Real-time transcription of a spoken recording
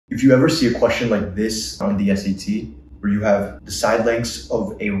If you ever see a question like this on the SAT, where you have the side lengths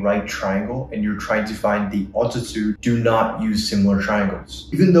of a right triangle and you're trying to find the altitude, do not use similar triangles.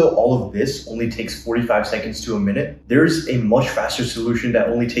 Even though all of this only takes 45 seconds to a minute, there's a much faster solution that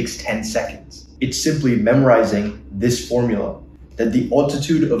only takes 10 seconds. It's simply memorizing this formula, that the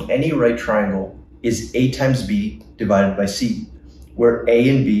altitude of any right triangle is A times B divided by C, where A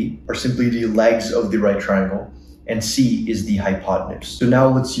and B are simply the legs of the right triangle and C is the hypotenuse. So now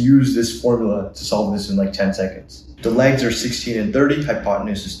let's use this formula to solve this in like 10 seconds. The legs are 16 and 30,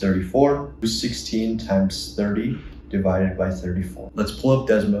 hypotenuse is 34. 16 times 30 divided by 34. Let's pull up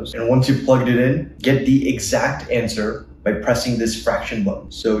Desmos, and once you've plugged it in, get the exact answer by pressing this fraction button.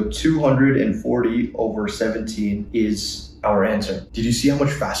 So 240 over 17 is our answer. Did you see how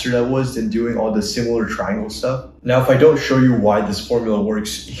much faster that was than doing all the similar triangle stuff? Now, if I don't show you why this formula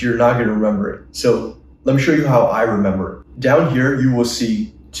works, you're not gonna remember it. So let me show you how I remember it. Down here, you will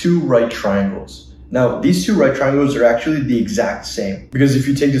see two right triangles. Now, these two right triangles are actually the exact same, because if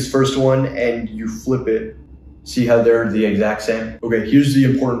you take this first one and you flip it, see how they're the exact same? Okay, here's the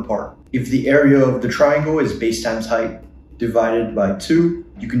important part. If the area of the triangle is base times height divided by 2,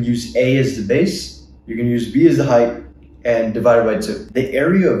 you can use A as the base, you can use B as the height, and divided by 2. The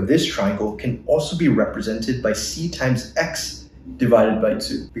area of this triangle can also be represented by C times X divided by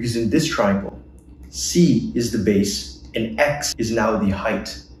 2, because in this triangle, C is the base and X is now the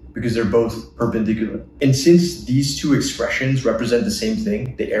height, because they're both perpendicular. And since these two expressions represent the same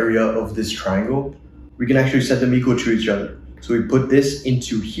thing, the area of this triangle, we can actually set them equal to each other. So we put this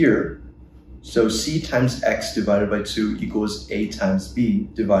into here. So C times X divided by 2 equals A times B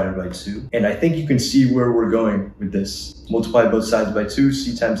divided by 2. And I think you can see where we're going with this. Multiply both sides by 2,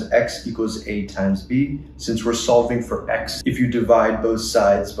 C times X equals A times B. Since we're solving for X, if you divide both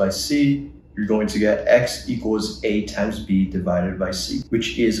sides by C, you're going to get X equals A times B divided by C,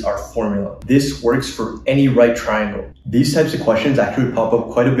 which is our formula. This works for any right triangle. These types of questions actually pop up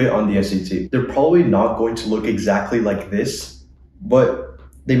quite a bit on the SAT. They're probably not going to look exactly like this, but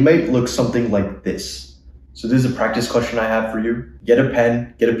they might look something like this. So this is a practice question I have for you. Get a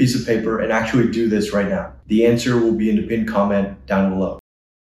pen, get a piece of paper, and actually do this right now. The answer will be in the pinned comment down below.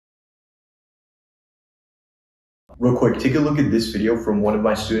 Real quick, take a look at this video from one of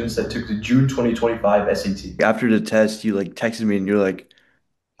my students that took the June 2025 SAT. After the test, you like texted me and you're like,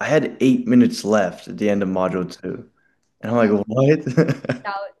 I had 8 minutes left at the end of module 2. And I'm like, what?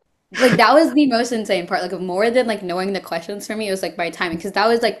 That was the most insane part. Like more than like knowing the questions for me, it was like my timing, because that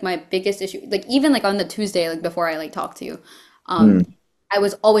was like my biggest issue. Like even like on the Tuesday, like before I like talked to you, I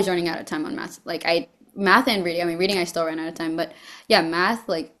was always running out of time on math. Like math and reading. I mean, reading I still ran out of time, but yeah, math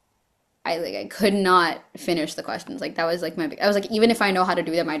I could not finish the questions. Like that was like I was like, even if I know how to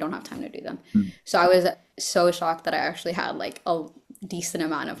do them, I don't have time to do them. So I was so shocked that I actually had like a decent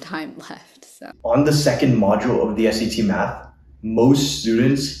amount of time left. So on the second module of the SAT math, most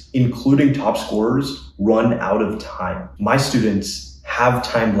students, including top scorers, run out of time. My students have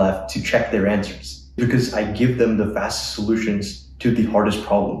time left to check their answers because I give them the fastest solutions to the hardest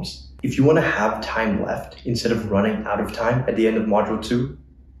problems. If you want to have time left instead of running out of time at the end of module 2,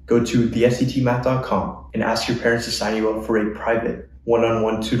 go to thesatmath.com and ask your parents to sign you up for a private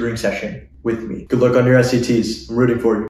one-on-one tutoring session with me. Good luck on your SATs. I'm rooting for you.